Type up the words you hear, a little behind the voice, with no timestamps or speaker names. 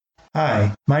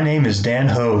Hi, my name is Dan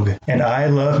Hogue, and I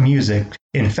love music.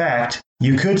 In fact,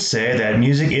 you could say that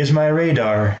music is my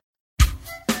radar.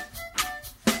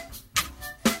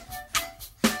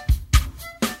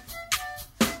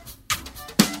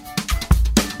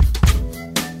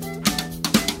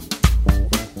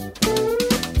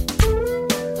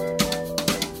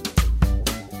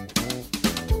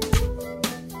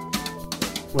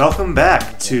 Welcome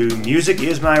back to Music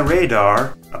is My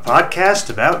Radar, a podcast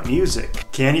about music.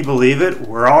 Can you believe it?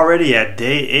 We're already at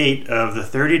day 8 of the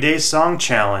 30-day song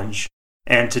challenge,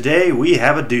 and today we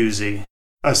have a doozy.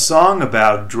 A song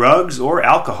about drugs or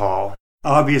alcohol.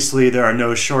 Obviously, there are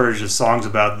no shortage of songs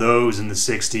about those in the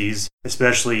 60s,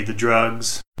 especially the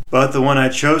drugs. But the one I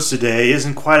chose today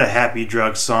isn't quite a happy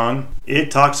drug song. It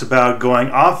talks about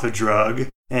going off a drug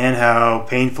and how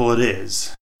painful it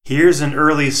is. Here's an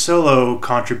early solo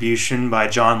contribution by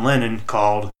John Lennon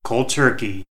called Cold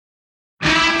Turkey.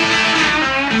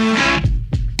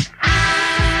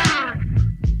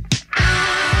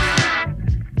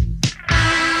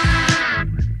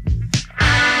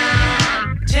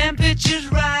 Temperature's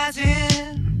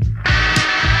rising,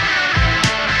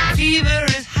 fever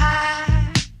is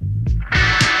high,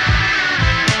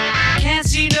 can't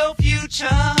see no future,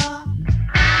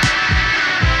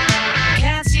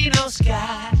 can't see no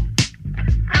sky.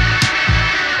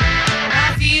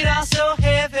 My feet are so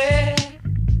heavy,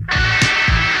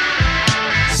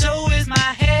 so is my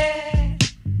head.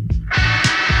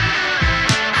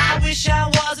 I wish I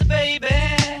was a baby,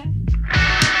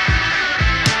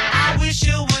 I wish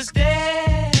you was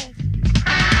dead.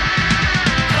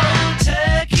 Cold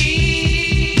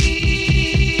turkey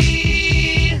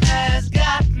has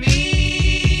got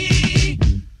me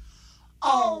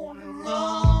on the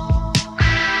run.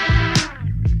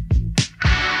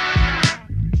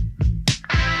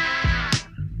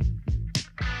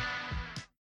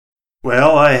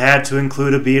 Well, I had to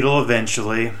include a Beatle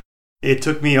eventually. It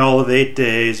took me all of 8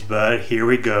 days, but here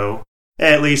we go.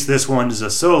 At least this one is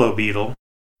a solo Beatle.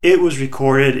 It was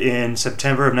recorded in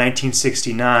September of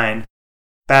 1969,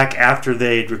 back after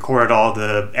they'd recorded all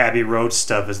the Abbey Road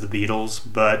stuff as the Beatles,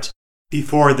 but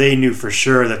before they knew for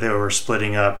sure that they were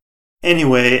splitting up.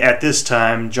 Anyway, at this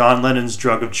time, John Lennon's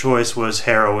drug of choice was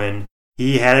heroin.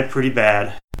 He had it pretty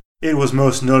bad. It was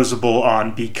most noticeable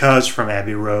on Because from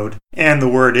Abbey Road, and the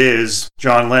word is,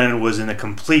 John Lennon was in a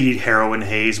complete heroin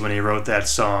haze when he wrote that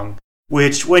song,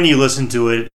 which, when you listen to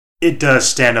it, it does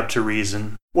stand up to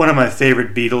reason. One of my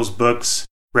favorite Beatles books,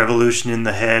 Revolution in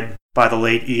the Head, by the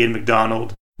late Ian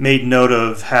MacDonald, made note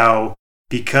of how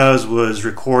Because was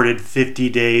recorded 50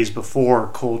 days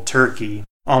before Cold Turkey,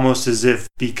 almost as if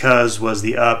Because was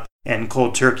the up and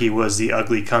Cold Turkey was the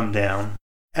ugly come down.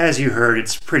 As you heard,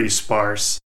 it's pretty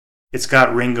sparse. It's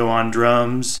got Ringo on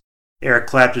drums, Eric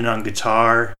Clapton on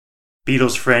guitar,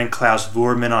 Beatles friend Klaus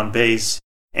Voormann on bass,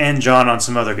 and John on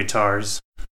some other guitars.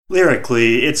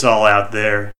 Lyrically, it's all out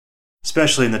there,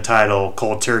 especially in the title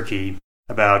Cold Turkey,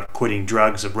 about quitting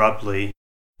drugs abruptly,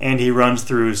 and he runs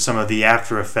through some of the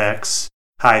after effects,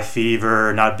 high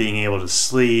fever, not being able to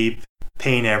sleep,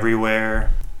 pain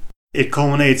everywhere. It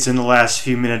culminates in the last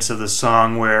few minutes of the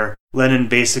song where Lennon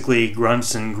basically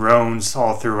grunts and groans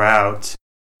all throughout.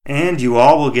 And you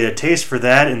all will get a taste for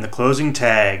that in the closing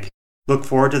tag. Look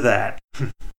forward to that.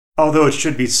 Although it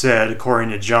should be said,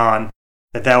 according to John,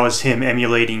 that was him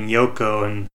emulating Yoko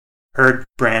and her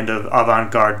brand of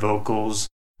avant-garde vocals,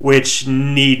 which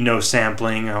need no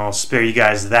sampling. I'll spare you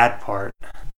guys that part.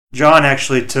 John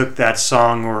actually took that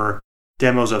song or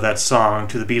demos of that song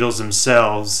to the Beatles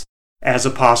themselves as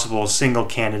a possible single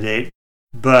candidate,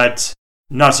 but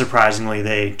not surprisingly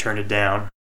they turned it down.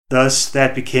 Thus,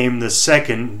 that became the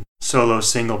second solo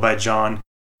single by John,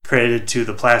 credited to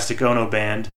the Plastic Ono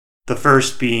Band, the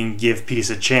first being Give Peace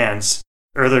a Chance,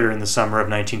 earlier in the summer of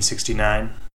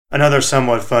 1969. Another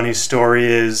somewhat funny story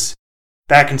is,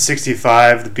 back in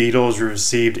 '65, the Beatles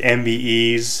received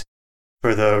MBEs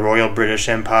for the Royal British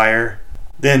Empire.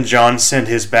 Then John sent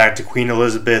his back to Queen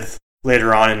Elizabeth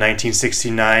later on in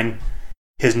 1969.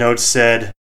 His notes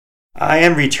said, "I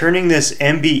am returning this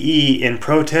MBE in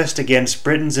protest against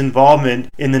Britain's involvement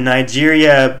in the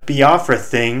Nigeria Biafra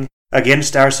thing,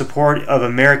 against our support of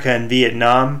America in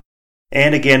Vietnam,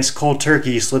 and against Cold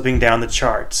Turkey slipping down the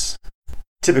charts."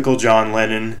 Typical John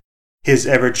Lennon, his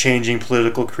ever-changing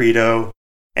political credo,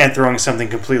 and throwing something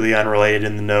completely unrelated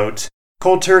in the note.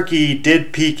 Cold Turkey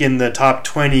did peak in the top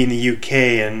 20 in the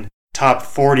UK and top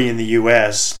 40 in the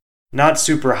US. Not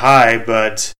super high,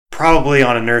 but probably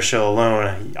on inertia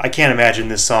alone. I can't imagine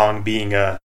this song being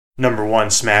a number one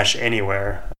smash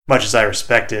anywhere, much as I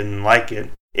respect it and like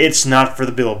it. It's not for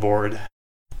the Billboard.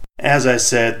 As I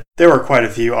said, there were quite a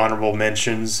few honorable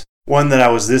mentions. One that I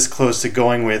was this close to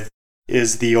going with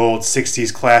is the old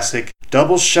 60s classic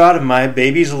Double Shot of My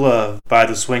Baby's Love by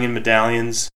the Swingin'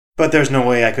 Medallions, but there's no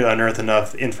way I could unearth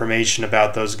enough information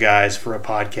about those guys for a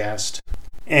podcast.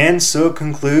 And so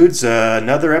concludes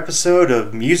another episode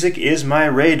of Music is My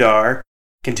Radar,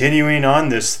 continuing on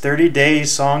this 30-day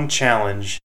song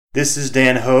challenge. This is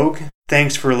Dan Hogue.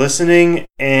 Thanks for listening,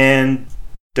 and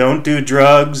don't do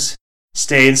drugs,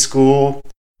 stay in school.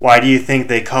 Why do you think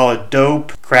they call it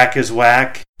dope? Crack is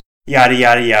whack. Yada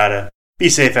yada yada. Be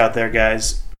safe out there,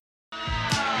 guys.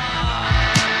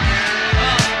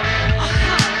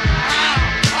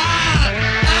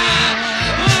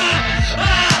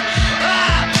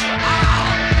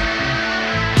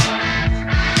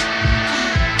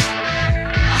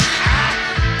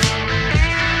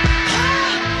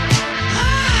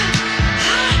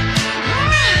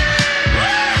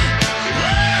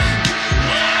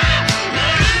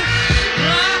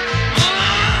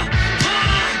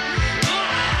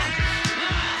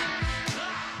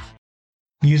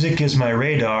 Music is My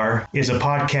Radar is a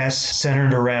podcast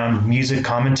centered around music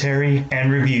commentary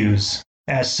and reviews.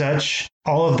 As such,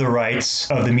 all of the rights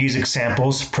of the music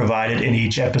samples provided in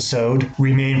each episode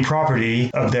remain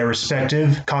property of their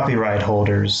respective copyright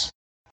holders.